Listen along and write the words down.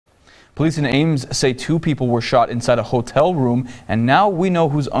Police in Ames say 2 people were shot inside a hotel room, and now we know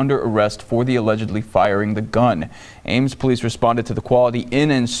who's under arrest for the allegedly firing the gun. Ames police responded to the Quality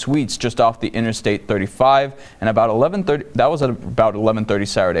Inn and Suites just off the Interstate 35, and that was at about 11:30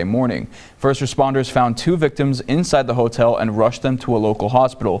 Saturday morning. First responders found 2 victims inside the hotel and rushed them to a local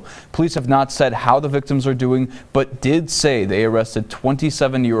hospital. Police have not said how the victims are doing, but did say they arrested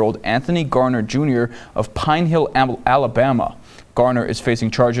 27-year-old Anthony Garner Jr. of Pine Hill, Alabama. Garner is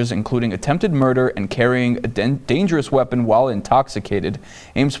facing charges including attempted murder and carrying a dangerous weapon while intoxicated.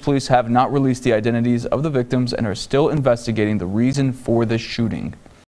 Ames police have not released the identities of the victims and are still investigating the reason for the shooting.